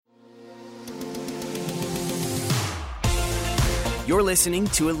You're listening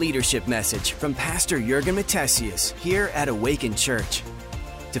to a leadership message from Pastor Jurgen Matthesius here at Awaken Church.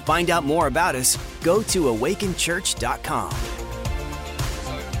 To find out more about us, go to awakenchurch.com.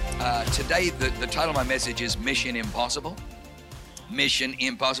 Today, the title of my message is Mission Impossible. Mission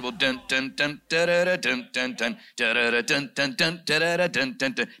Impossible. Dun dun dun da da da dun dun dun da da da dun dun dun da da da dun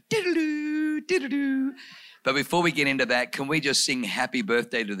dun dun diddle-doo, diddle-doo. But before we get into that, can we just sing happy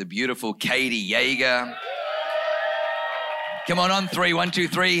birthday to the beautiful Katie Yeager? Come on 3, 1, 2,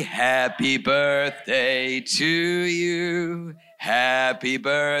 3. Happy birthday to you. Happy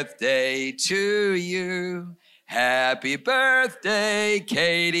birthday to you. Happy birthday,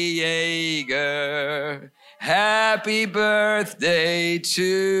 Katie Yeager. Happy birthday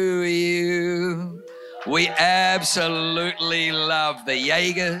to you. We absolutely love the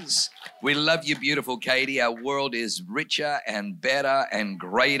Yeagers. We love you, beautiful Katie. Our world is richer and better and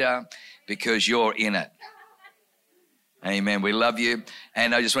greater because you're in it. Amen. We love you.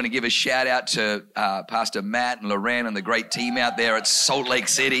 And I just want to give a shout out to Pastor Matt and Loren and the great team out there at Salt Lake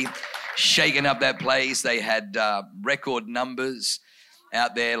City, shaking up that place. They had record numbers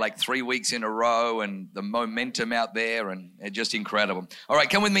out there like 3 weeks in a row, and the momentum out there, and it's just incredible. All right,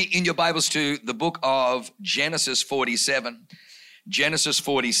 come with me in your Bibles to the book of Genesis 47. Genesis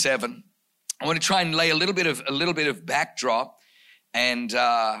 47. I want to try and lay a little bit of backdrop and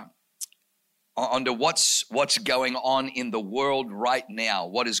onto what's going on in the world right now,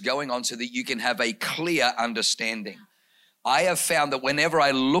 what is going on, so that you can have a clear understanding. I have found that whenever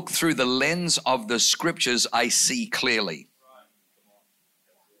I look through the lens of the scriptures, I see clearly.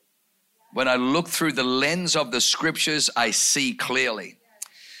 When I look through the lens of the scriptures, I see clearly.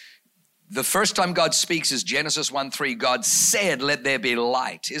 The first time God speaks is Genesis 1:3. God said, "Let there be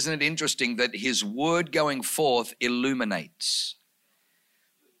light." Isn't it interesting that his word going forth illuminates?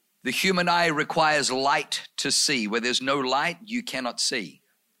 The human eye requires light to see. Where there's no light, you cannot see.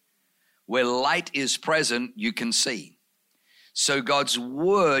 Where light is present, you can see. So God's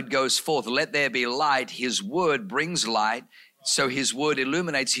word goes forth. Let there be light. His word brings light. So his word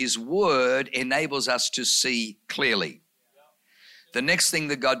illuminates. His word enables us to see clearly. The next thing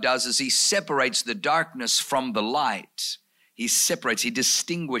that God does is he separates the darkness from the light. He separates, he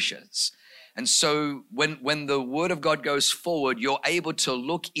distinguishes. And so when the word of God goes forward, you're able to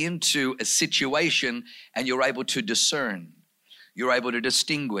look into a situation and you're able to discern. You're able to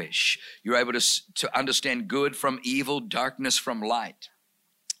distinguish. You're able to understand good from evil, darkness from light,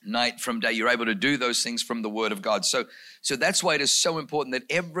 night from day. You're able to do those things from the word of God. So that's why it is so important that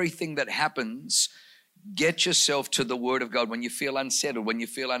everything that happens, get yourself to the word of God. When you feel unsettled, when you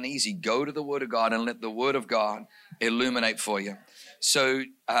feel uneasy, go to the word of God and let the word of God illuminate for you. So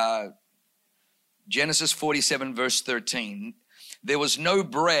Genesis 47 verse 13, there was no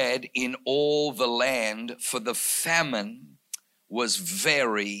bread in all the land, for the famine was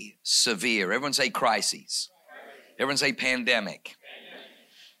very severe. Everyone say crises. Everyone say pandemic.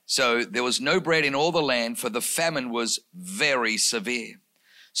 So there was no bread in all the land, for the famine was very severe.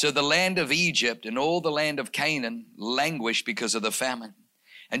 So the land of Egypt and all the land of Canaan languished because of the famine.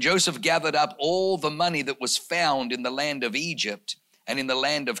 And Joseph gathered up all the money that was found in the land of Egypt and in the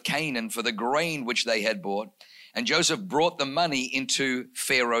land of Canaan for the grain which they had bought. And Joseph brought the money into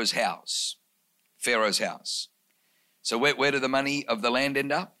Pharaoh's house. Pharaoh's house. So where did the money of the land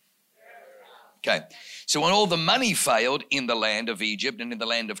end up? Okay. So when all the money failed in the land of Egypt and in the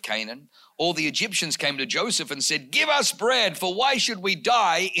land of Canaan, all the Egyptians came to Joseph and said, "Give us bread, for why should we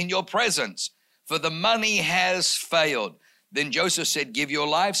die in your presence? For the money has failed." Then Joseph said, "Give your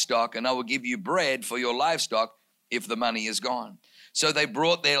livestock, and I will give you bread for your livestock if the money is gone." So they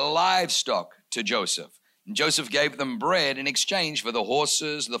brought their livestock to Joseph. And Joseph gave them bread in exchange for the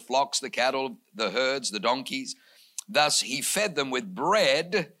horses, the flocks, the cattle, the herds, the donkeys. Thus he fed them with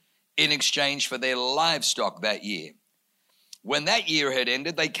bread in exchange for their livestock that year. When that year had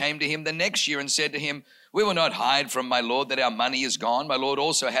ended, they came to him the next year and said to him, "We will not hide from my Lord that our money is gone. My Lord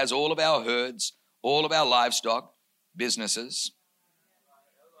also has all of our herds, all of our livestock, businesses.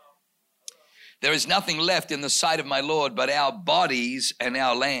 There is nothing left in the sight of my Lord but our bodies and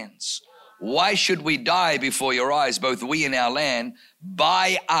our lands. Why should we die before your eyes, both we and our land?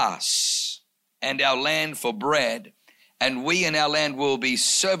 Buy us and our land for bread, and we and our land will be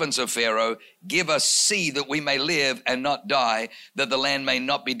servants of Pharaoh. Give us seed that we may live and not die, that the land may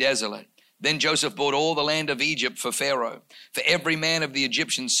not be desolate." Then Joseph bought all the land of Egypt for Pharaoh. For every man of the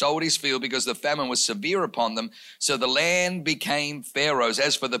Egyptians sold his field because the famine was severe upon them. So the land became Pharaoh's.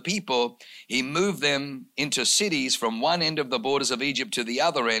 As for the people, he moved them into cities from one end of the borders of Egypt to the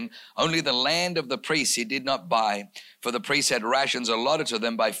other end. Only the land of the priests he did not buy, for the priests had rations allotted to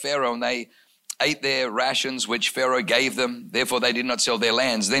them by Pharaoh, and they ate their rations which Pharaoh gave them. Therefore, they did not sell their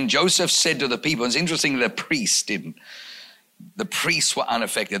lands. Then Joseph said to the people, it's interesting, the priests didn't. The priests were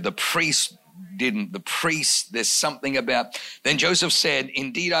unaffected. The priests didn't. The priests, there's something about. Then Joseph said,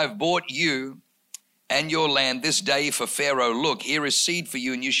 indeed, I've bought you and your land this day for Pharaoh. Look, here is seed for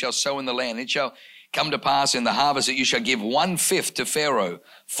you, and you shall sow in the land. It shall come to pass in the harvest that you shall give 1/5 to Pharaoh.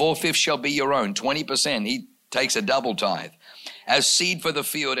 4/5 shall be your own, 20%. He takes a double tithe. As seed for the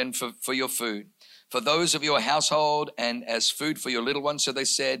field and for your food, for those of your household, and as food for your little ones. So they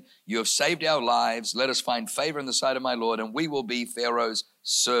said, you have saved our lives. Let us find favor in the sight of my Lord, and we will be Pharaoh's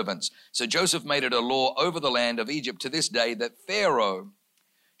servants. So Joseph made it a law over the land of Egypt to this day that Pharaoh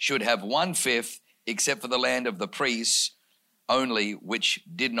should have 1/5, except for the land of the priests only, which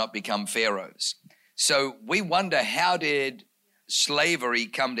did not become Pharaoh's. So we wonder, how did slavery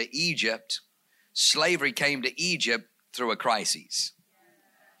come to Egypt? Slavery came to Egypt through a crisis.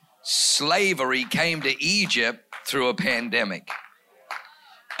 Slavery came to Egypt through a pandemic.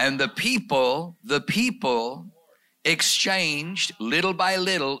 And the people exchanged little by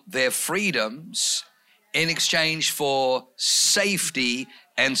little their freedoms in exchange for safety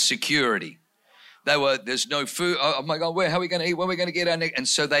and security. There's no food. Oh my God, how are we going to eat? Where are we going to get our next? And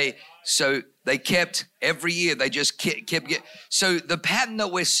so they kept, every year they just kept. So the pattern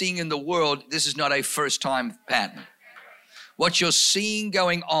that we're seeing in the world, this is not a first time pattern. What you're seeing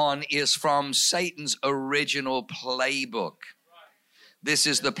going on is from Satan's original playbook. This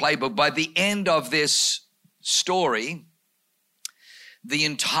is the playbook. By the end of this story, the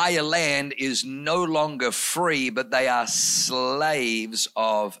entire land is no longer free, but they are slaves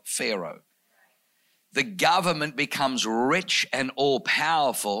of Pharaoh. The government becomes rich and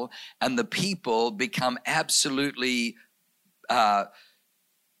all-powerful, and the people become absolutely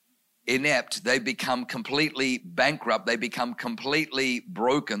inept. They become completely bankrupt. They become completely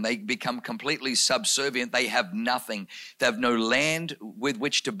broken. They become completely subservient. They have nothing. They have no land with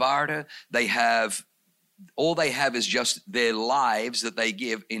which to barter. All they have is just their lives that they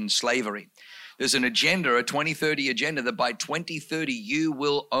give in slavery. There's an agenda, a 2030 agenda, that by 2030 you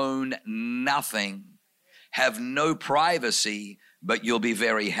will own nothing, have no privacy, but you'll be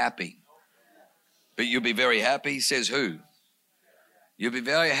very happy. But you'll be very happy, says who? You'll be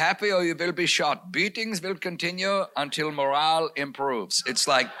very happy, or you will be shot. Beatings will continue until morale improves. It's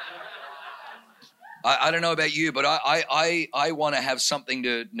like, I don't know about you, but I want to have something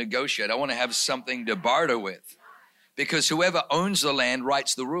to negotiate. I want to have something to barter with, because whoever owns the land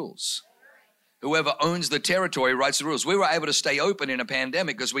writes the rules. Whoever owns the territory writes the rules. We were able to stay open in a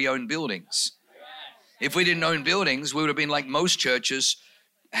pandemic because we own buildings. If we didn't own buildings, we would have been like most churches,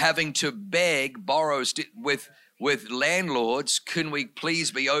 having to beg, borrow with landlords. Can we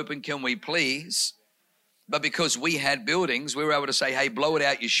please be open? Can we please? But because we had buildings, we were able to say, hey, blow it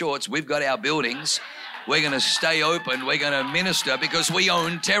out your shorts. We've got our buildings. We're going to stay open. We're going to minister because we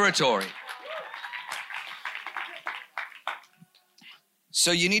own territory.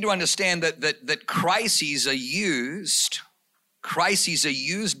 So you need to understand that crises are used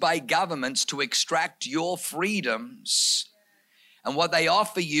by governments to extract your freedoms. And what they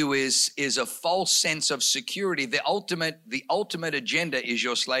offer you is a false sense of security. The ultimate agenda is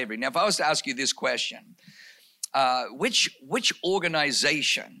your slavery. Now, if I was to ask you this question, which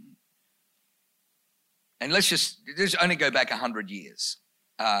organization, and let's only go back 100 years,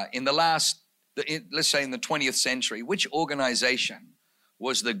 let's say in the 20th century, which organization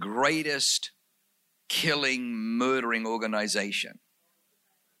was the greatest killing, murdering organization?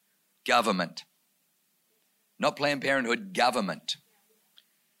 Government. Not Planned Parenthood, government.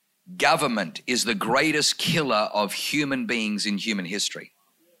 Government is the greatest killer of human beings in human history.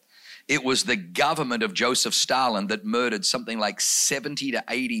 It was the government of Joseph Stalin that murdered something like 70 to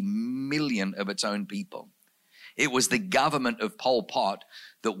 80 million of its own people. It was the government of Pol Pot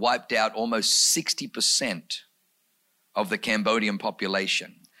that wiped out almost 60% of the Cambodian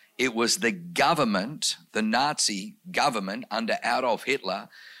population. It was the government, the Nazi government under Adolf Hitler,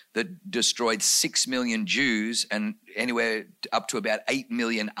 that destroyed 6 million Jews, and anywhere up to about 8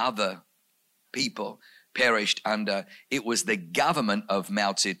 million other people perished under. It was the government of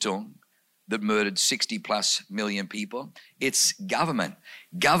Mao Zedong that murdered 60 plus million people. It's government.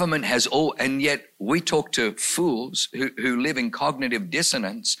 Government has all, and yet we talk to fools who live in cognitive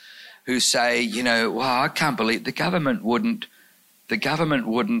dissonance, who say, well, I can't believe the government wouldn't,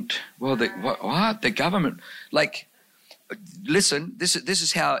 well, what? The government, like, listen, this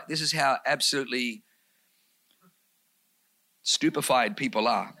is how absolutely stupefied people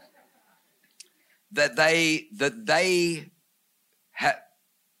are. That they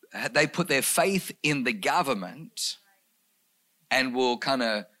put their faith in the government and will kind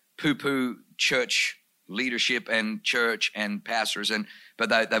of poo-poo church leadership and church and pastors, but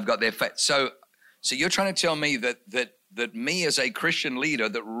they've got their faith. So you're trying to tell me that me as a Christian leader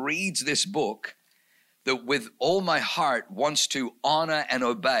that reads this book, that with all my heart wants to honor and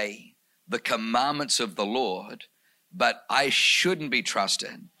obey the commandments of the Lord, but I shouldn't be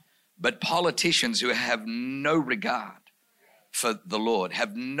trusted. But politicians who have no regard for the Lord,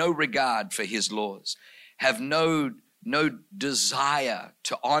 have no regard for his laws, have no desire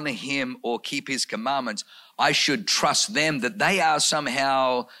to honor him or keep his commandments, I should trust them that they are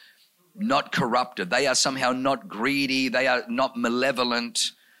somehow not corrupted, they are somehow not greedy, they are not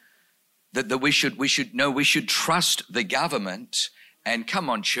malevolent, that we should trust the government. And come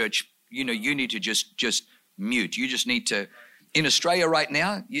on, church, you need to just mute. You just need to, in Australia right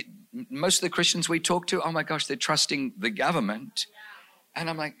now, most of the Christians we talk to, oh my gosh, they're trusting the government. And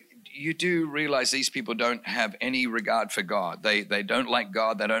I'm like, you do realize these people don't have any regard for God. They don't like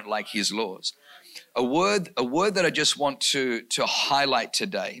God. They don't like his laws. A word that I just want to highlight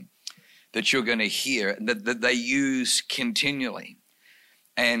today that you're going to hear, that they use continually.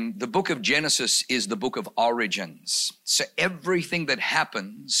 And the book of Genesis is the book of origins. So everything that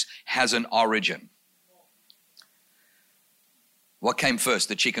happens has an origin. What came first,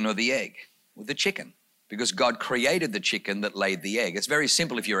 the chicken or the egg? Well, the chicken, because God created the chicken that laid the egg. It's very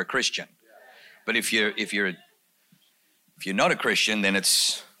simple if you're a Christian. But if you're not a Christian, then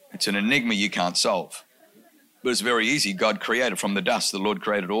it's an enigma you can't solve. But it's very easy. God created from the dust. The Lord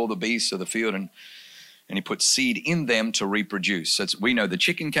created all the beasts of the field, and he put seed in them to reproduce. So we know the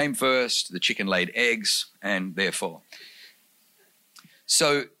chicken came first, the chicken laid eggs, and therefore.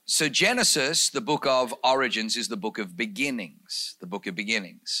 So Genesis, the book of origins, is the book of beginnings, the book of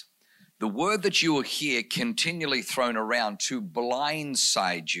beginnings. The word that you will hear continually thrown around to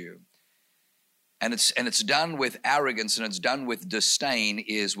blindside you, and it's done with arrogance and it's done with disdain,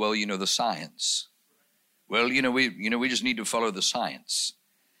 is, well, the science. Well, we just need to follow the science.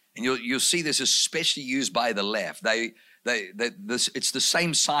 And you'll see this especially used by the left. It's the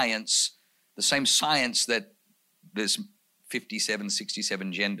same science that there's 57,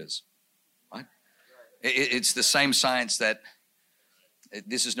 67 genders, right? It's the same science that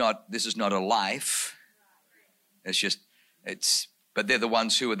this is not a life. But they're the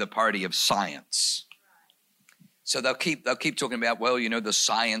ones who are the party of science. So they'll keep talking about, well, the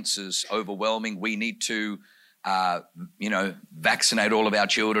science is overwhelming. We need to vaccinate all of our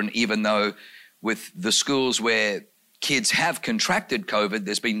children, even though with the schools where kids have contracted COVID,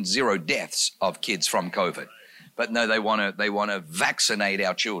 there's been 0 deaths of kids from COVID. But no, they want to vaccinate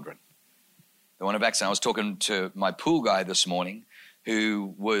our children. They want to vaccinate. I was talking to my pool guy this morning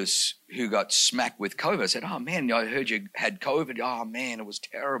who got smacked with COVID. I said, oh man, I heard you had COVID. Oh man, it was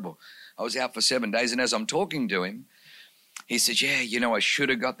terrible. I was out for 7 days. And as I'm talking to him, he says, yeah, I should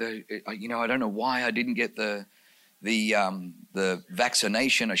have got I don't know why I didn't get the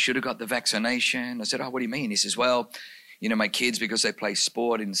vaccination. I should have got the vaccination. I said, oh, what do you mean? He says, well, my kids, because they play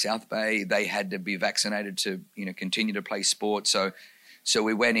sport in South Bay, they had to be vaccinated to, continue to play sport. So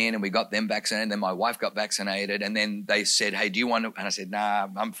we went in and we got them vaccinated. Then my wife got vaccinated. And then they said, hey, do you want to? And I said, nah,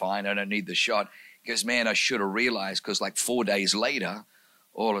 I'm fine. I don't need the shot. He goes, man, I should have realized, because like 4 days later,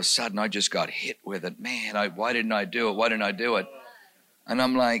 all of a sudden I just got hit with it. Man, why didn't I do it? Why didn't I do it? And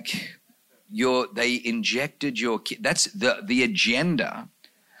I'm like, they injected your kid. That's the agenda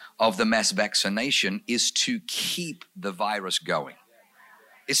of the mass vaccination, is to keep the virus going.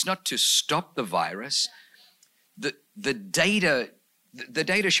 It's not to stop the virus. The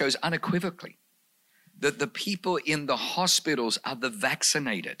data shows unequivocally that the people in the hospitals are the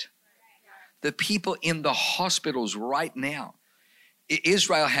vaccinated. The people in the hospitals right now.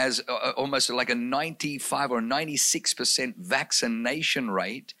 Israel has almost like a 95 or 96% vaccination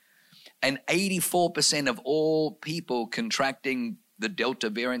rate, and 84% of all people contracting the Delta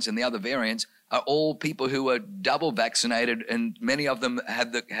variants and the other variants are all people who are double vaccinated, and many of them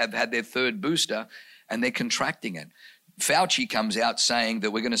have had their 3rd booster, and they're contracting it. Fauci comes out saying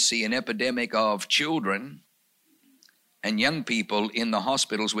that we're going to see an epidemic of children and young people in the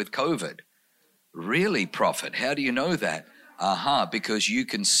hospitals with COVID. Really, Prophet? How do you know that? Because you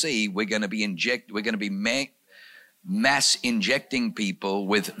can see we're going to be mass injecting people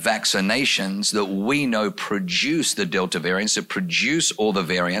with vaccinations that we know produce the Delta variants, that produce all the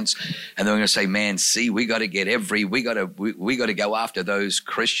variants, and they're going to say, man, see, we got to go after those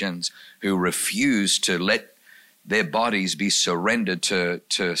Christians who refuse to let their bodies be surrendered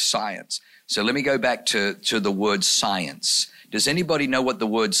to science. So let me go back to the word science. Does anybody know what the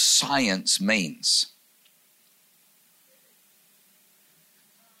word science means?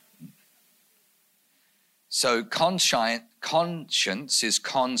 So conscience is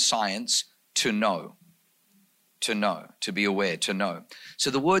conscience. to know. To know, to be aware, to know. So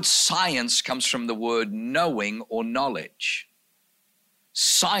the word science comes from the word knowing or knowledge.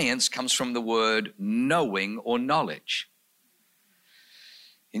 Science comes from the word knowing or knowledge.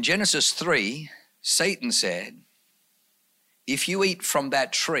 In Genesis 3, Satan said, if you eat from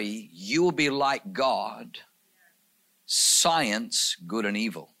that tree, you will be like God. Science, good and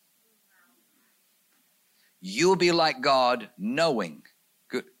evil. You'll be like God, knowing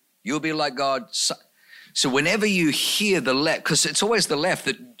good. You'll be like God. So whenever you hear the left, because it's always the left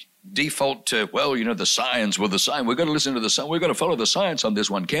that default to, well, you know, the science, well, the science, we're going to listen to the science, we're going to follow the science on this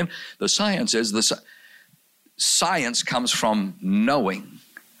one, Ken. The science is science comes from knowing.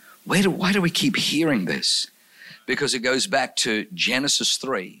 Why do we keep hearing this? Because it goes back to Genesis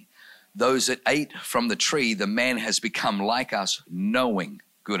 3. Those that ate from the tree, the man has become like us, knowing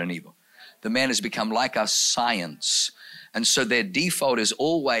good and evil. The man has become like us, science. And so their default is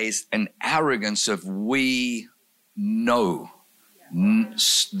always an arrogance of we know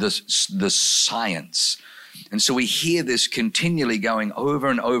the science. And so we hear this continually going over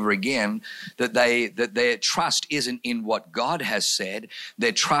and over again, that their trust isn't in what God has said.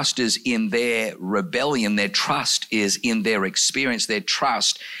 Their trust is in their rebellion. Their trust is in their experience. Their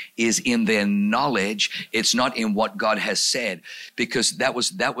trust is in their knowledge. It's not in what God has said, because that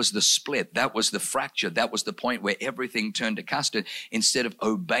was the split. That was the fracture. That was the point where everything turned to custard. Instead of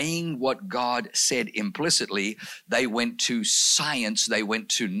obeying what God said implicitly, they went to science. They went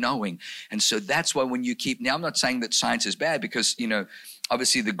to knowing. And so that's why when you keep, now I'm not saying that science is bad, because, you know,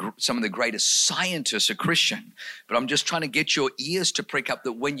 obviously some of the greatest scientists are Christian, but I'm just trying to get your ears to prick up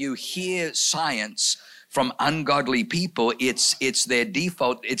that when you hear science from ungodly people, it's their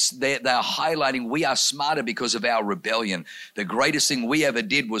default. They're highlighting we are smarter because of our rebellion. The greatest thing we ever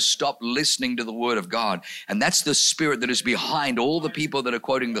did was stop listening to the word of God. And that's the spirit that is behind all the people that are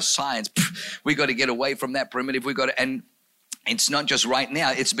quoting the science. We got to get away from that primitive. And it's not just right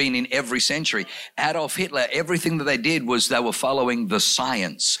now, it's been in every century. Adolf Hitler, everything that they did was they were following the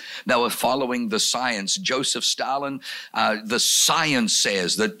science. They were following the science. Joseph Stalin, the science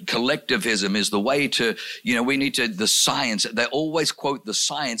says that collectivism is the way to, you know, we need to, the science. They always quote the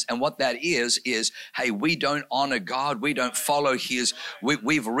science. And what that is, hey, we don't honor God. We don't follow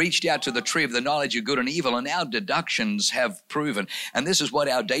we've reached out to the tree of the knowledge of good and evil, and our deductions have proven. And this is what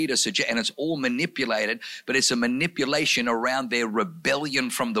our data suggests, and it's all manipulated, but it's a manipulation around their rebellion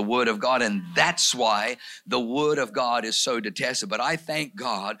from the word of God. And that's why the word of God is so detested. But I thank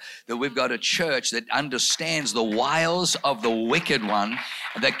God that we've got a church that understands the wiles of the wicked one,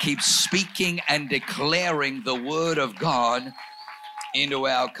 that keeps speaking and declaring the word of God into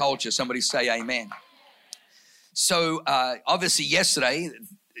our culture. Somebody say amen. So obviously yesterday,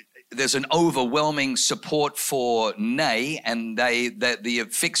 there's an overwhelming support for nay, and the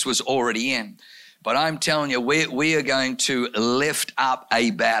fix was already in. But I'm telling you, we are going to lift up a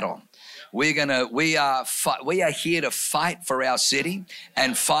battle. We are here to fight for our city,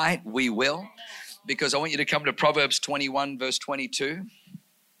 and fight we will, because I want you to come to Proverbs 21 verse 22.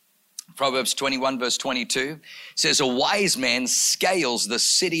 Proverbs 21 verse 22 says, a wise man scales the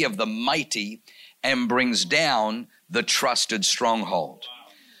city of the mighty and brings down the trusted stronghold.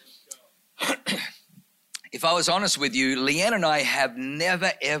 If I was honest with you, Leanne and I have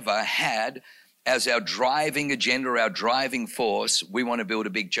never ever had as our driving agenda, our driving force, we want to build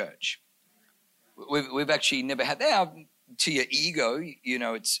a big church. We've actually never had that. Now, to your ego, you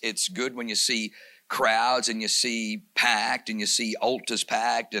know, it's good when you see crowds and you see packed and you see altars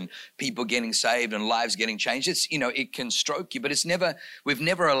packed and people getting saved and lives getting changed. It's, you know, it can stroke you, but we've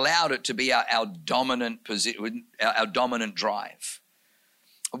never allowed it to be our dominant position, our dominant drive.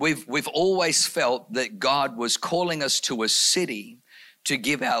 We've always felt that God was calling us to a city to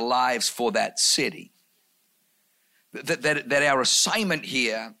give our lives for that city. That our assignment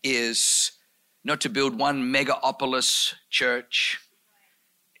here is not to build one megapolis church,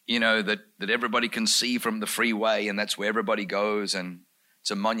 you know, that everybody can see from the freeway and that's where everybody goes and it's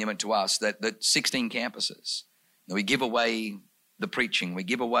a monument to us, that 16 campuses. We give away the preaching, we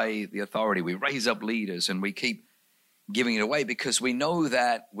give away the authority, we raise up leaders, and we keep giving it away because we know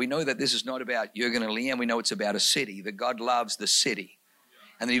that this is not about Jurgen and Leanne. We know it's about a city, that God loves the city.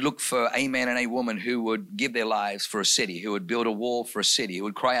 And then he looked for a man and a woman who would give their lives for a city, who would build a wall for a city, who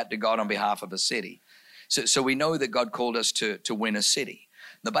would cry out to God on behalf of a city. So we know that God called us to win a city.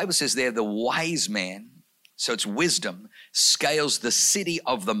 The Bible says there, the wise man, so it's wisdom, scales the city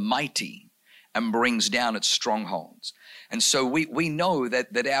of the mighty and brings down its strongholds. And so we know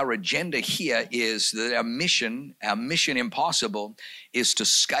that our agenda here is that our mission impossible, is to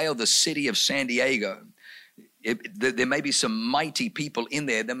scale the city of San Diego. There may be some mighty people in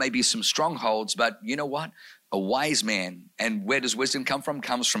there. There may be some strongholds, but you know what? A wise man, and where does wisdom come from?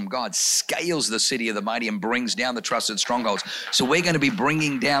 Comes from God, scales the city of the mighty and brings down the trusted strongholds. So we're going to be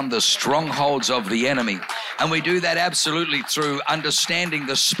bringing down the strongholds of the enemy. And we do that absolutely through understanding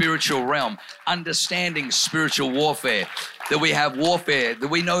the spiritual realm, understanding spiritual warfare, that we have warfare, that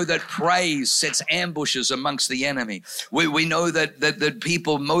we know that praise sets ambushes amongst the enemy. We know that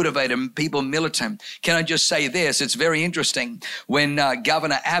people motivate and people militant. Can I just say this? It's very interesting. When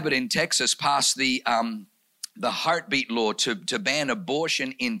Governor Abbott in Texas passed the heartbeat law to ban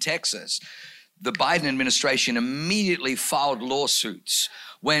abortion in Texas, the Biden administration immediately filed lawsuits.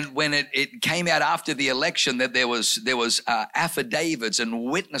 When it came out after the election that there was affidavits and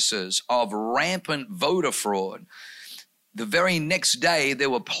witnesses of rampant voter fraud, the very next day there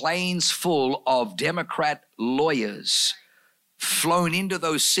were planes full of Democrat lawyers flown into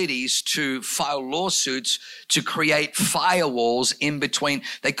those cities to file lawsuits to create firewalls in between.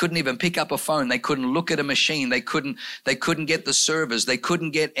 They couldn't even pick up a phone. They couldn't look at a machine. They couldn't get the servers. They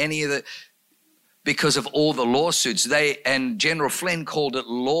couldn't get any of the, because of all the lawsuits. And General Flynn called it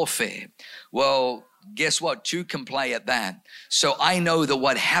lawfare. Well, guess what? Two can play at that. So I know that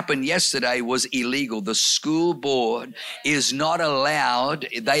what happened yesterday was illegal. The school board is not allowed.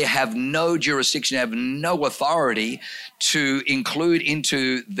 They have no jurisdiction, have no authority to include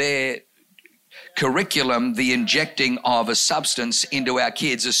into their curriculum the injecting of a substance into our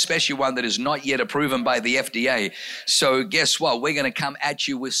kids, especially one that is not yet approved by the FDA. So guess what? We're going to come at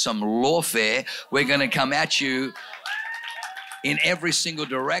you with some lawfare. We're going to come at you in every single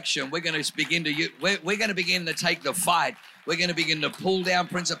direction. We're going to begin to take the fight. We're going to begin to pull down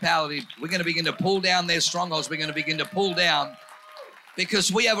principality. We're going to begin to pull down their strongholds. We're going to begin to pull down,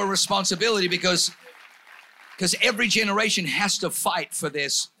 because we have a responsibility, because every generation has to fight for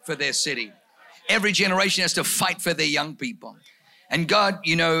their city. Every generation has to fight for their young people. And God,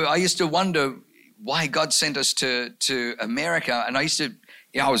 I used to wonder why God sent us to America, and I used to,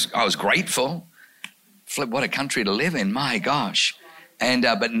 I was grateful. Flip, what a country to live in, my gosh. And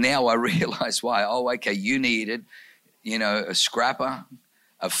but now I realize why. Oh, okay, you needed, a scrapper,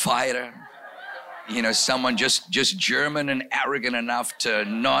 a fighter, someone just German and arrogant enough to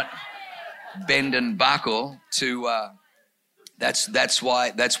not bend and buckle to, that's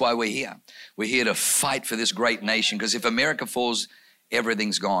why we're here. We're here to fight for this great nation, because if America falls,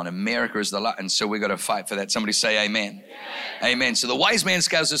 everything's gone. America is the light, and so we've got to fight for that. Somebody say amen. Amen. Amen. So the wise man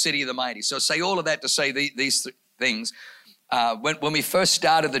scales the city of the mighty. So say all of that to say these things. When we first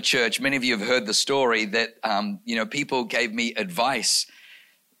started the church, many of you have heard the story that, people gave me advice.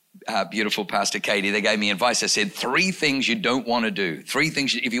 Beautiful Pastor Katie, they gave me advice. They said 3 things you don't want to do. 3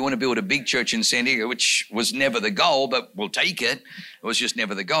 things if you want to build a big church in San Diego, which was never the goal, but we'll take it. It was just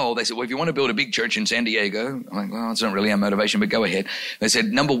never the goal. They said, well, if you want to build a big church in San Diego, I'm like, well, it's not really our motivation, but go ahead. They said,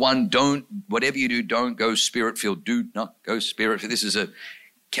 number 1, whatever you do, don't go spirit-filled. Do not go spirit-filled. This is a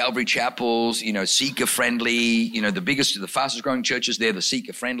Calvary Chapels, seeker-friendly, the fastest-growing churches, they're the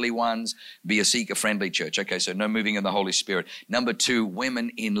seeker-friendly ones. Be a seeker-friendly church. Okay, so no moving in the Holy Spirit. Number 2, women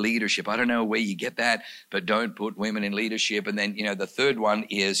in leadership. I don't know where you get that, but don't put women in leadership. And then, the third one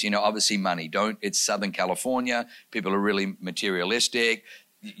is, obviously money. It's Southern California. People are really materialistic.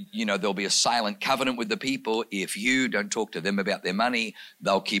 There'll be a silent covenant with the people. If you don't talk to them about their money,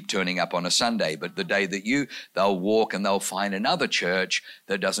 they'll keep turning up on a Sunday. But the day that they'll walk and they'll find another church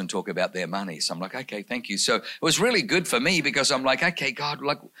that doesn't talk about their money. So I'm like, okay, thank you. So it was really good for me, because I'm like, okay, God,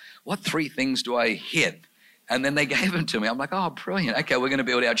 what 3 things do I hit? And then they gave them to me. I'm like, oh, brilliant. Okay, we're going to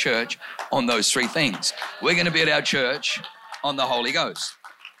build our church on those 3 things. We're going to build our church on the Holy Ghost.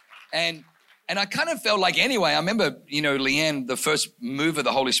 And I kind of felt like, anyway, I remember, Leanne, the first move of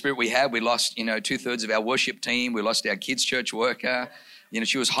the Holy Spirit we had, we lost, 2/3 of our worship team. We lost our kids' church worker.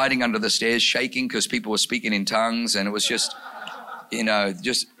 She was hiding under the stairs, shaking because people were speaking in tongues. And it was just,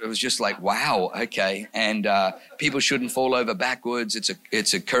 it was just like, wow, okay. And people shouldn't fall over backwards.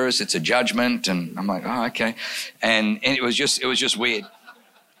 It's a curse. It's a judgment. And I'm like, oh, okay. And it was just weird.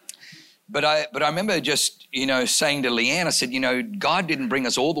 But I remember just, saying to Leanne, I said, God didn't bring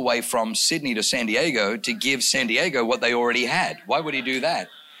us all the way from Sydney to San Diego to give San Diego what they already had. Why would he do that?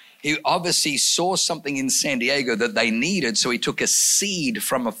 He obviously saw something in San Diego that they needed, so he took a seed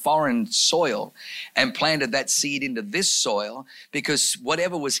from a foreign soil and planted that seed into this soil, because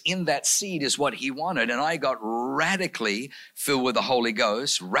whatever was in that seed is what he wanted. And I got radically filled with the Holy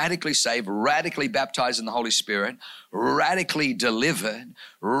Ghost, radically saved, radically baptized in the Holy Spirit, radically delivered,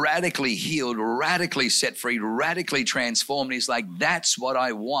 radically healed, radically set free, radically transformed. He's like, that's what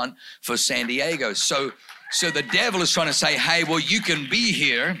I want for San Diego. So the devil is trying to say, hey, well, you can be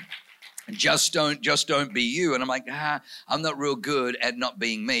here Just don't be you. And I'm like, I'm not real good at not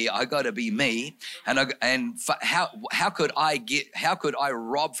being me. I got to be me. How could I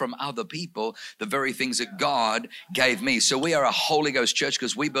rob from other people the very things that God gave me? So we are a Holy Ghost church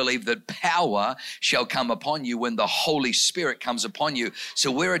because we believe that power shall come upon you when the Holy Spirit comes upon you.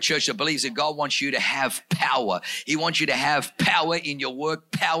 So we're a church that believes that God wants you to have power. He wants you to have power in your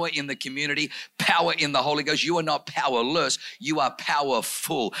work, power in the community, power in the Holy Ghost. You are not powerless. You are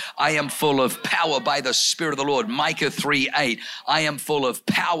powerful. I am full of power by the Spirit of the Lord. Micah 3:8. I am full of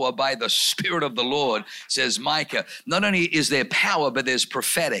power by the Spirit of the Lord, says Micah. Not only is there power, but there's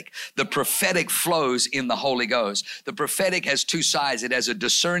prophetic. The prophetic flows in the Holy Ghost. The prophetic has two sides. It has a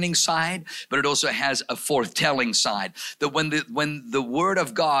discerning side, but it also has a foretelling side. That when the word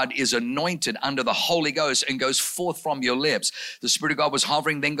of God is anointed under the Holy Ghost and goes forth from your lips, the Spirit of God was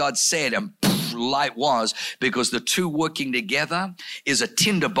hovering, then God said, and light was, because the two working together is a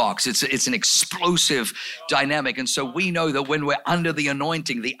tinderbox. It's an explosive dynamic. And so we know that when we're under the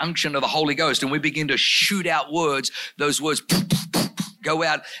anointing, the unction of the Holy Ghost, and we begin to shoot out words, those words go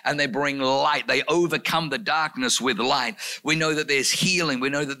out and they bring light. They overcome the darkness with light. We know that there's healing. We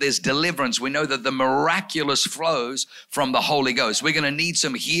know that there's deliverance. We know that the miraculous flows from the Holy Ghost. We're going to need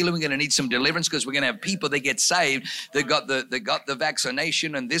some healing. We're going to need some deliverance because we're going to have people that get saved that got the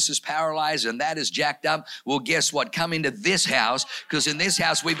vaccination, and this is paralyzed and that is jacked up. Well, guess what? Come into this house, because in this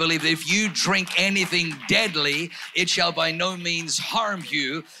house we believe that if you drink anything deadly, it shall by no means harm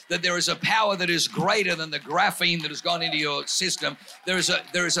you, that there is a power that is greater than the graphene that has gone into your system.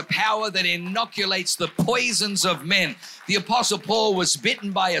 There is a power that inoculates the poisons of men. The Apostle Paul was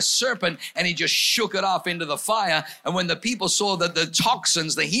bitten by a serpent and he just shook it off into the fire. And when the people saw that the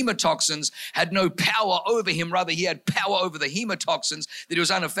toxins, the hemotoxins, had no power over him, rather he had power over the hemotoxins, that he was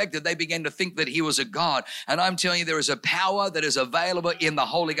unaffected, they began to think that he was a god. And I'm telling you, there is a power that is available in the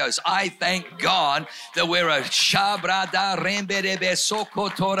Holy Ghost. I thank God that we're a shabrada remberebe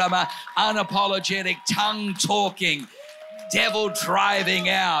sokotorama, unapologetic, tongue-talking, devil driving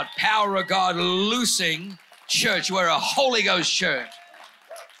out, power of God loosing church. We're a Holy Ghost church.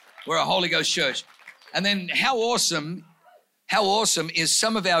 We're a Holy Ghost church. And then how awesome is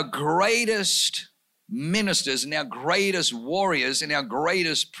some of our greatest ministers and our greatest warriors and our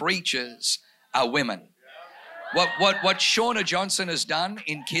greatest preachers are women. What Shauna Johnson has done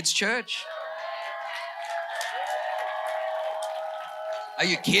in kids' church? Are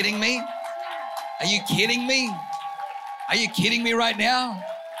you kidding me? Are you kidding me? Are you kidding me right now?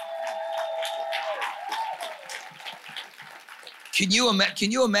 Can you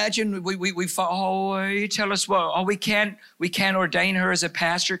imagine? You tell us what? Oh, we can't ordain her as a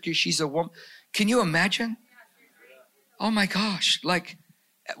pastor because she's a woman. Can you imagine? Oh my gosh! Like,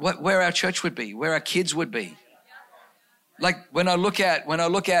 where our church would be, where our kids would be. Like when I look at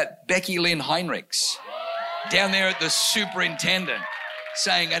Becky Lynn Heinrichs down there at the superintendent,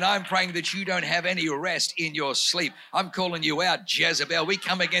 saying, and I'm praying that you don't have any rest in your sleep. I'm calling you out, Jezebel. We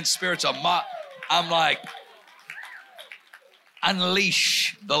come against spirits of I'm like,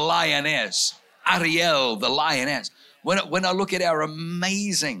 unleash the lioness. Ariel, the lioness. When I look at our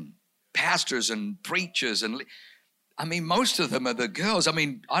amazing pastors and preachers, and I mean, most of them are the girls. I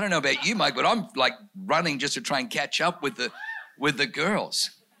mean, I don't know about you, Mike, but I'm like running just to try and catch up with the girls.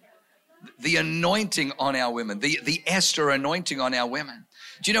 The anointing on our women, the Esther anointing on our women.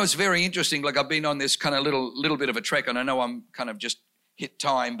 Do you know, it's very interesting. Like, I've been on this kind of little bit of a trek, and I know I'm kind of just hit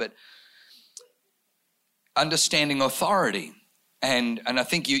time, but understanding authority. And I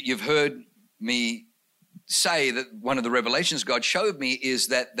think you've heard me say that one of the revelations God showed me is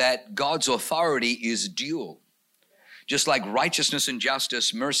that God's authority is dual. Just like righteousness and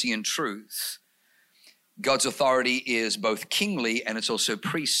justice, mercy and truth, God's authority is both kingly and it's also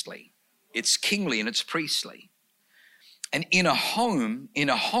priestly. It's kingly and it's priestly. And in a home,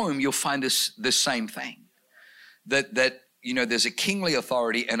 you'll find this same thing. That you know, there's a kingly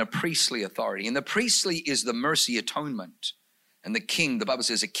authority and a priestly authority. And the priestly is the mercy atonement. And the king, the Bible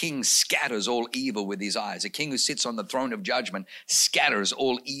says, a king scatters all evil with his eyes. A king who sits on the throne of judgment scatters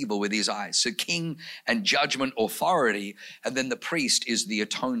all evil with his eyes. So king and judgment authority, and then the priest is the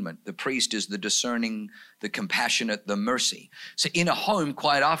atonement. The priest is the discerning, the compassionate, the mercy. So in a home,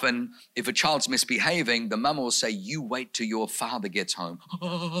 quite often, if a child's misbehaving, the mum will say, you wait till your father gets home.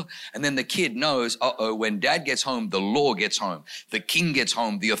 And then the kid knows, when dad gets home, the law gets home. The king gets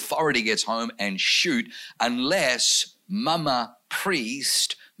home, the authority gets home, and shoot, unless Mama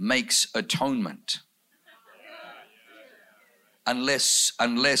priest makes atonement. Unless,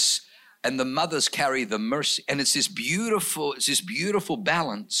 and the mothers carry the mercy. And it's this beautiful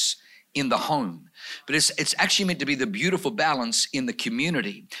balance in the home, but it's actually meant to be the beautiful balance in the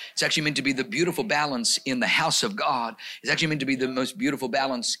community. It's actually meant to be the beautiful balance in the house of God. It's actually meant to be the most beautiful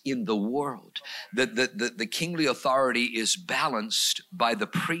balance in the world. The kingly authority is balanced by the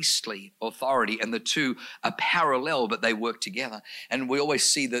priestly authority, and the two are parallel, but they work together. And we always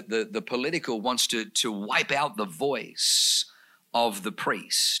see that the political wants to wipe out the voice of the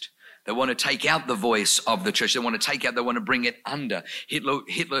priest. They want to take out the voice of the church. They want to bring it under.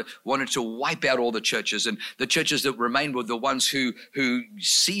 Hitler wanted to wipe out all the churches, and the churches that remained were the ones who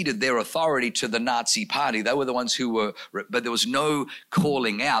ceded their authority to the Nazi party. They were the ones who were, but there was no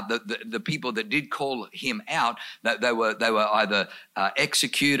calling out. The people that did call him out, that they were either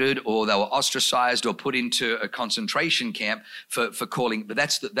executed, or they were ostracized, or put into a concentration camp for calling. But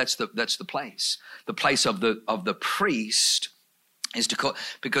that's the place. The place of the priest is to call,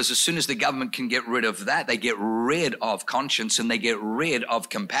 because as soon as the government can get rid of that, they get rid of conscience and they get rid of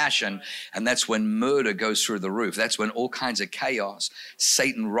compassion, and that's when murder goes through the roof. That's when all kinds of chaos,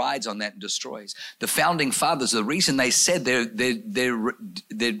 Satan rides on that and destroys. The founding fathers, the reason they said there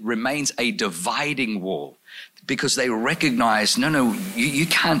remains a dividing wall, because they recognize, no, you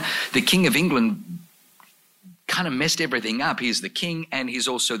can't. The King of England kind of messed everything up. He's the king and he's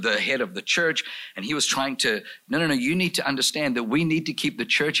also the head of the church. And he was trying to, no, you need to understand that we need to keep the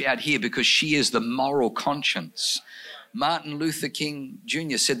church out here because she is the moral conscience. Martin Luther King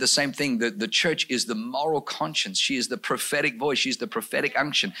Jr. said the same thing, that the church is the moral conscience. She is the prophetic voice. She's the prophetic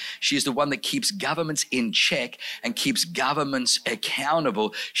unction. She is the one that keeps governments in check and keeps governments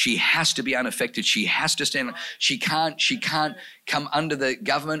accountable. She has to be unaffected. She has to stand. She can't come under the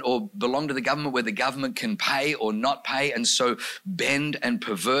government or belong to the government where the government can pay or not pay, and so bend and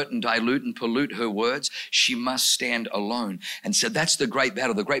pervert and dilute and pollute her words. She must stand alone. And so that's the great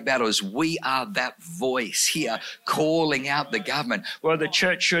battle. The great battle is we are that voice here calling out the government. Well, the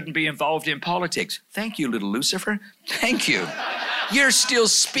church shouldn't be involved in politics. Thank you, little Lucifer. Thank you. You're still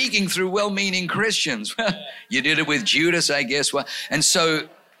speaking through well-meaning Christians. You did it with Judas, I guess. Well, and so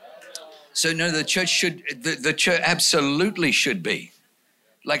no, the church absolutely should be.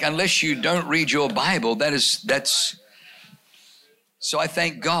 Like, unless you don't read your Bible, that's. So I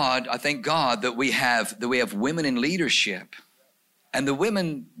thank God that we have women in leadership, and the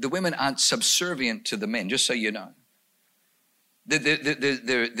women aren't subservient to the men, just so you know.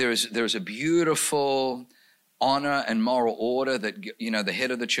 There's a beautiful honor and moral order that, the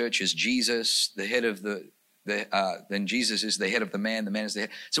head of the church is Jesus, the head of then Jesus is the head of the man is the head.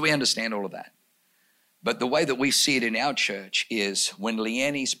 So we understand all of that. But the way that we see it in our church is when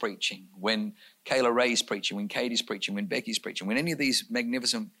Leanne's preaching, when Kayla Ray's preaching, when Katie's preaching, when Becky's preaching, when any of these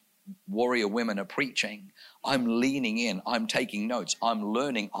magnificent warrior women are preaching, I'm leaning in, I'm taking notes, I'm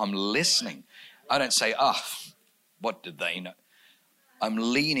learning, I'm listening. I don't say, what did they know? I'm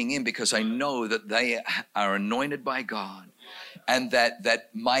leaning in because I know that they are anointed by God, and that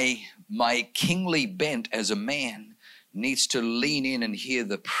my kingly bent as a man needs to lean in and hear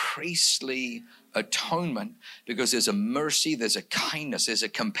the priestly atonement, because there's a mercy, there's a kindness, there's a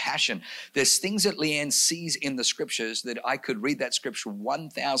compassion. There's things that Leanne sees in the scriptures that I could read that scripture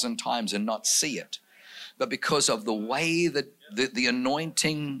 1,000 times and not see it. But because of the way that the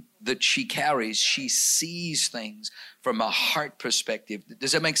anointing that she carries, she sees things from a heart perspective.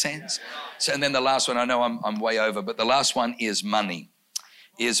 Does that make sense? So, and then the last one, I know I'm way over, but the last one is money.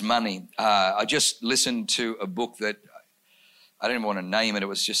 I just listened to a book that I don't even want to name it. It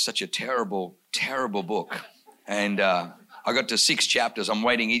was just such a terrible, terrible book. And I got to 6 chapters. I'm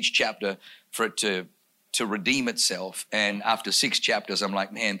waiting each chapter for it to redeem itself. And after 6 chapters, I'm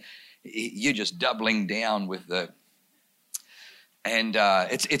like, man, you're just doubling down with the. And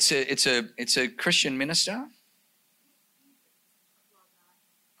it's a Christian minister.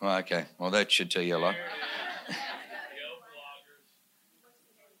 Oh, okay, well that should tell you a lot.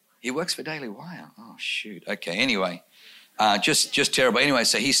 He works for Daily Wire. Oh shoot. Okay. Anyway, just terrible. Anyway,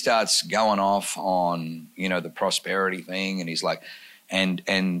 so he starts going off on the prosperity thing, and he's like, and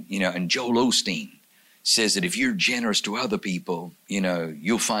Joel Osteen says that if you're generous to other people,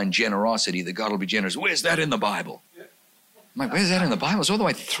 you'll find generosity, that God will be generous. Where's that in the Bible? I'm like, where's that in the Bible? It's all the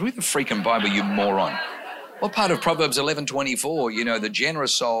way through the freaking Bible, you moron. What part of Proverbs 11:24, the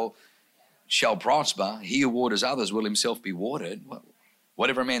generous soul shall prosper. He who waters others will himself be watered.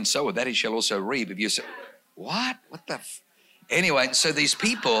 Whatever a man soweth, that he shall also reap. If you say, what? What the? Anyway, so these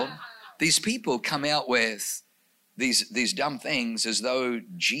people come out with these dumb things as though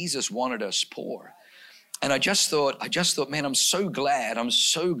Jesus wanted us poor. And I just thought, man, I'm so glad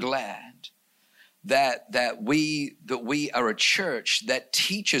that we are a church that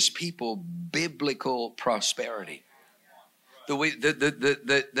teaches people biblical prosperity.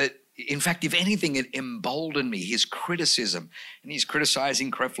 That in fact, if anything, it emboldened me, his criticism. And he's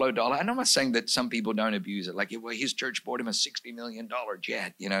criticizing Creflo Dollar. And I'm not saying that some people don't abuse it. Like, well, his church bought him a $60 million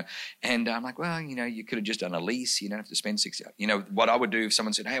jet, you know. And I'm like, well, you know, you could have just done a lease. You don't have to spend $60. You know, what I would do if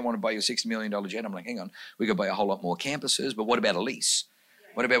someone said, hey, I want to buy you a $60 million jet. I'm like, hang on, we could buy a whole lot more campuses. But what about a lease?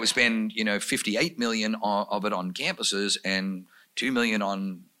 What about we spend, you know, $58 million of it on campuses and $2 million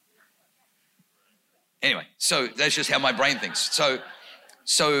on... Anyway, so that's just how my brain thinks.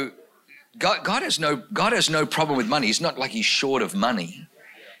 So God has no problem with money. He's not like he's short of money.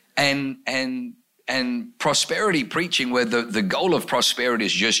 And prosperity preaching, where the goal of prosperity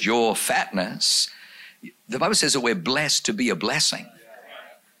is just your fatness, the Bible says that we're blessed to be a blessing.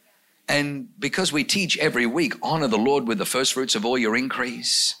 And because we teach every week, honor the Lord with the first fruits of all your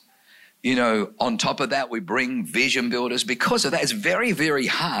increase. You know, on top of that, we bring vision builders. Because of that, it's very, very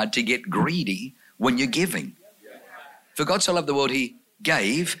hard to get greedy when you're giving. For God so loved the world, he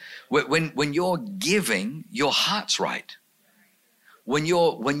gave. When you're giving, your heart's right. When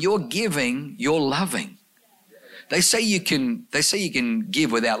you're giving, you're loving. They say you can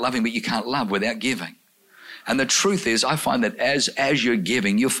give without loving, but you can't love without giving. And the truth is, I find that as you're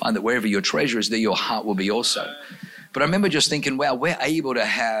giving, you'll find that wherever your treasure is, there your heart will be also. But I remember just thinking, wow, we're able to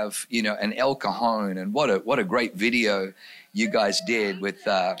have, you know, an El Cajon, and what a great video you guys did with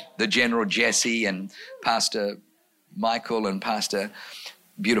the General Jesse and Pastor Michael and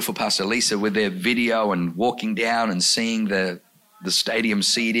beautiful Pastor Lisa with their video, and walking down and seeing the stadium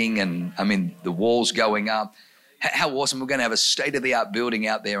seating, and I mean the walls going up. How awesome. We're going to have a state-of-the-art building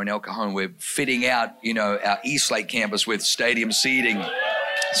out there in El Cajon. We're fitting out, you know, our Eastlake campus with stadium seating.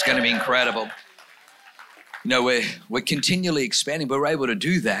 It's going to be incredible. You know, we're continually expanding, but we're able to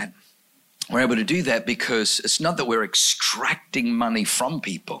do that. We're able to do that because it's not that we're extracting money from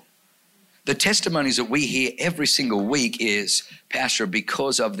people. The testimonies that we hear every single week is, Pastor,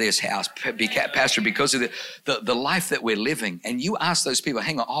 because of this house, Pastor, because of the life that we're living. And you ask those people,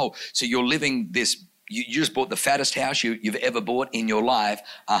 hang on, oh, so you're living this, you just bought the fattest house you've ever bought in your life.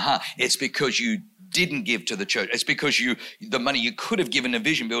 It's because you didn't give to the church. It's because the money you could have given to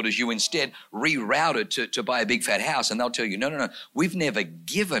vision builders, you instead rerouted to buy a big fat house. And they'll tell you, no, we've never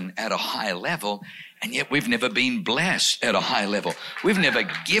given at a high level, and yet we've never been blessed at a high level. We've never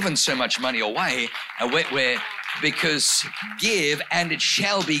given so much money away, and we're because give, and it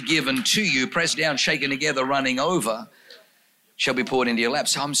shall be given to you, pressed down, shaken together, running over, shall be poured into your lap.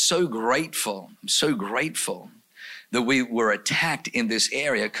 So I'm so grateful. That we were attacked in this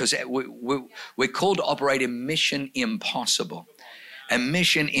area, because we're called to operate in Mission Impossible. And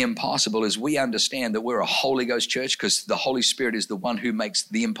Mission Impossible is, we understand that we're a Holy Ghost church, because the Holy Spirit is the one who makes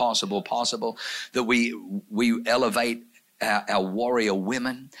the impossible possible, that we elevate our warrior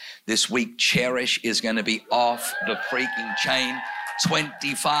women. This week, Cherish is going to be off the freaking chain.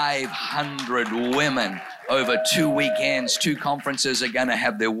 2,500 women over 2 weekends, 2 conferences are going to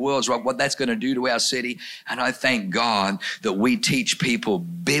have their worlds right. What that's going to do to our city. And I thank God that we teach people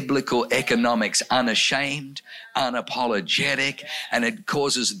biblical economics, unashamed, unapologetic, and it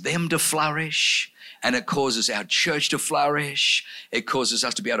causes them to flourish. And it causes our church to flourish. It causes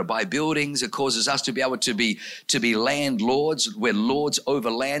us to be able to buy buildings. It causes us to be able to be landlords. We're lords over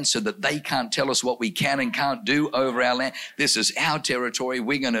land, so that they can't tell us what we can and can't do over our land. This is our territory.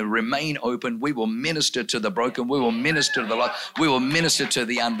 We're going to remain open. We will minister to the broken. We will minister to the lost. We will minister to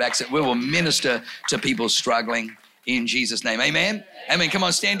the unvaccinated. We will minister to people struggling in Jesus' name. Amen? Amen. Come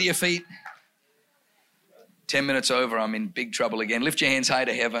on, stand to your feet. 10 minutes over. I'm in big trouble again. Lift your hands high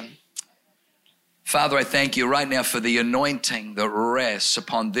to heaven. Father, I thank you right now for the anointing that rests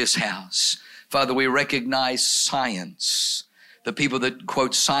upon this house. Father, we recognize science. The people that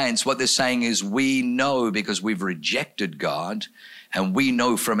quote science, what they're saying is, we know because we've rejected God, and we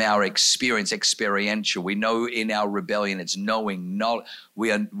know from our experience, experiential. We know in our rebellion, it's knowing.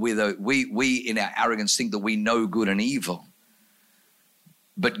 We in our arrogance think that we know good and evil.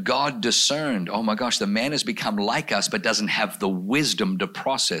 But God discerned, oh my gosh, the man has become like us, but doesn't have the wisdom to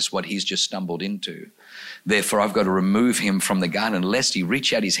process what he's just stumbled into. Therefore, I've got to remove him from the garden, lest he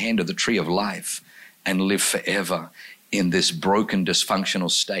reach out his hand to the tree of life and live forever in this broken, dysfunctional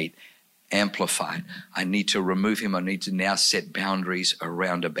state, amplified. I need to remove him. I need to now set boundaries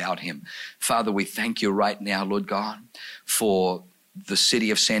around about him. Father, we thank you right now, Lord God, for the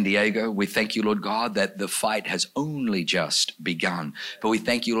city of San Diego. We thank you, Lord God, that the fight has only just begun. But we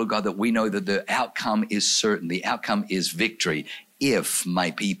thank you, Lord God, that we know that the outcome is certain. The outcome is victory. If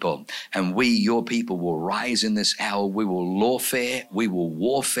my people, and we, your people, will rise in this hour, we will lawfare, we will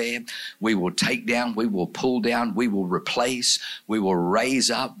warfare, we will take down, we will pull down, we will replace, we will raise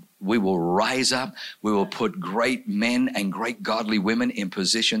up, We will rise up. We will put great men and great godly women in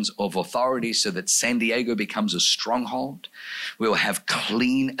positions of authority so that San Diego becomes a stronghold. We will have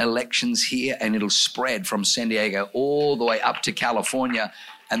clean elections here, and it'll spread from San Diego all the way up to California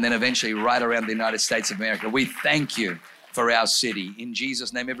and then eventually right around the United States of America. We thank you for our city. In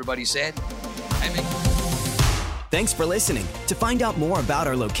Jesus' name, everybody said, amen. Thanks for listening. To find out more about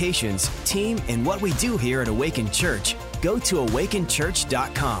our locations, team, and what we do here at Awaken Church, go to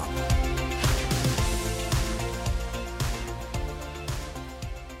awakenchurch.com.